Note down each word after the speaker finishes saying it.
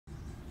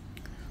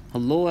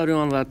Hello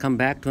everyone, welcome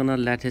back to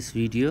another latest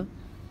video.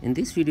 In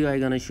this video I'm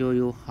gonna show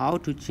you how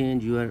to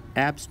change your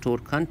app store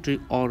country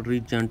or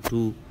region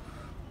to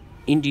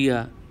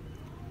India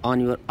on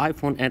your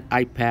iPhone and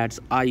iPads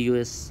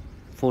iOS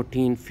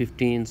 14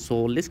 15.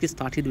 So let's get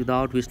started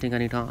without wasting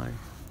any time.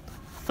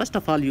 First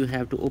of all, you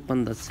have to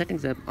open the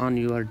settings app on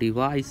your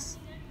device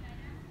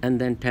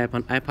and then tap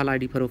on Apple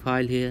ID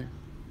profile here,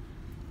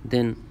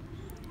 then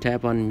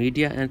tap on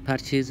media and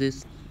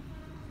purchases,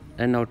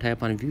 and now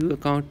tap on view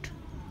account.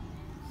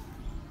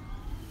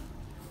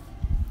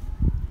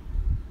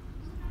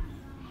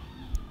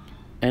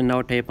 And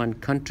now tap on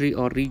country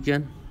or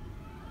region,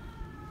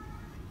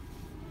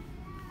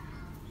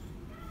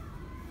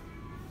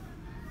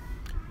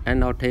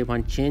 and now tap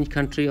on change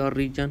country or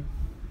region,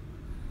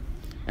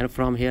 and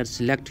from here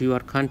select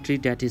your country,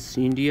 that is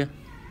India.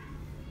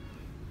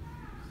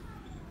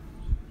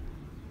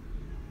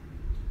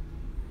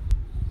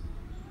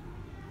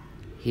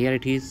 Here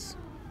it is,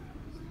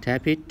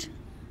 tap it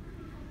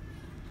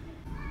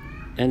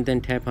and then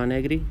tap on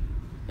agree,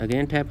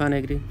 again tap on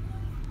agree.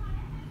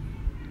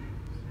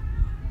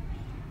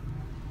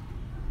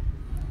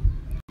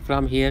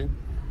 From here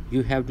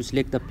you have to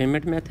select the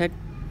payment method,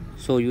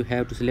 so you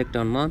have to select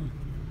on none,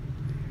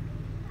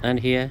 and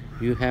here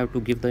you have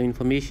to give the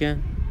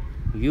information.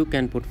 You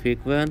can put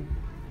fake one,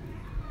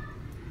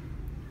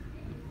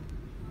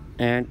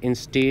 and in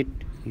state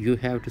you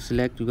have to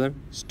select your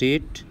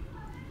state,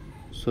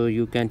 so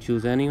you can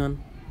choose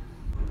anyone.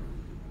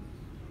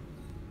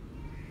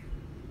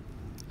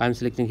 I'm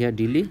selecting here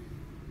Delhi,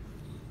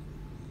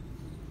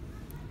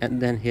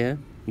 and then here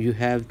you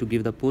have to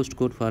give the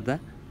postcode for the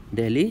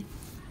Delhi.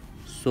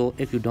 So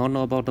if you don't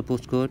know about the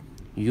postcode,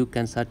 you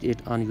can search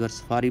it on your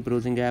Safari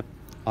browsing app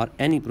or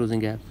any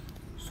browsing app.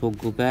 So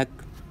go back,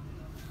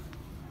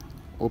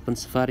 open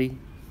Safari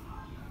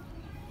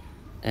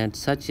and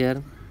search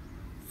here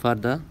for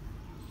the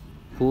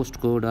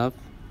postcode of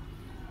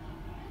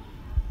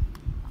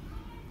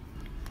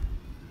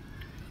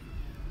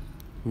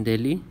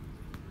Delhi.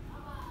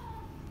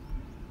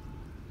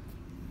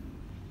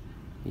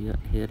 Yeah,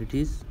 here it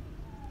is.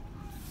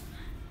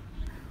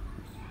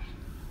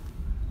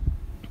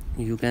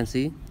 You can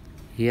see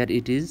here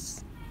it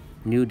is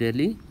New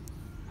Delhi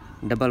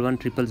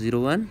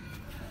 110001.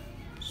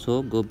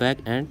 So go back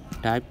and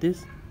type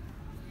this.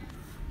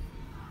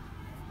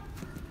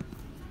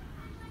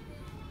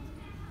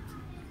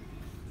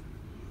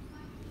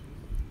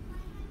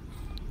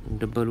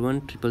 Double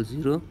 1 0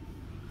 0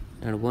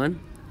 and 1.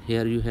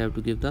 Here you have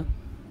to give the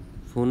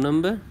phone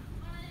number.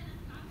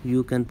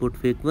 You can put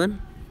fake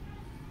one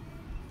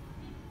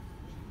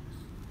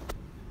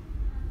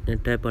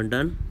and tap on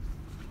done.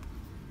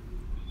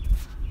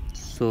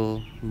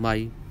 So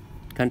my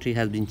country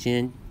has been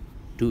changed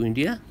to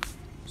India.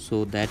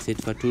 So that's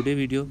it for today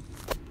video.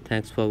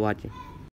 Thanks for watching.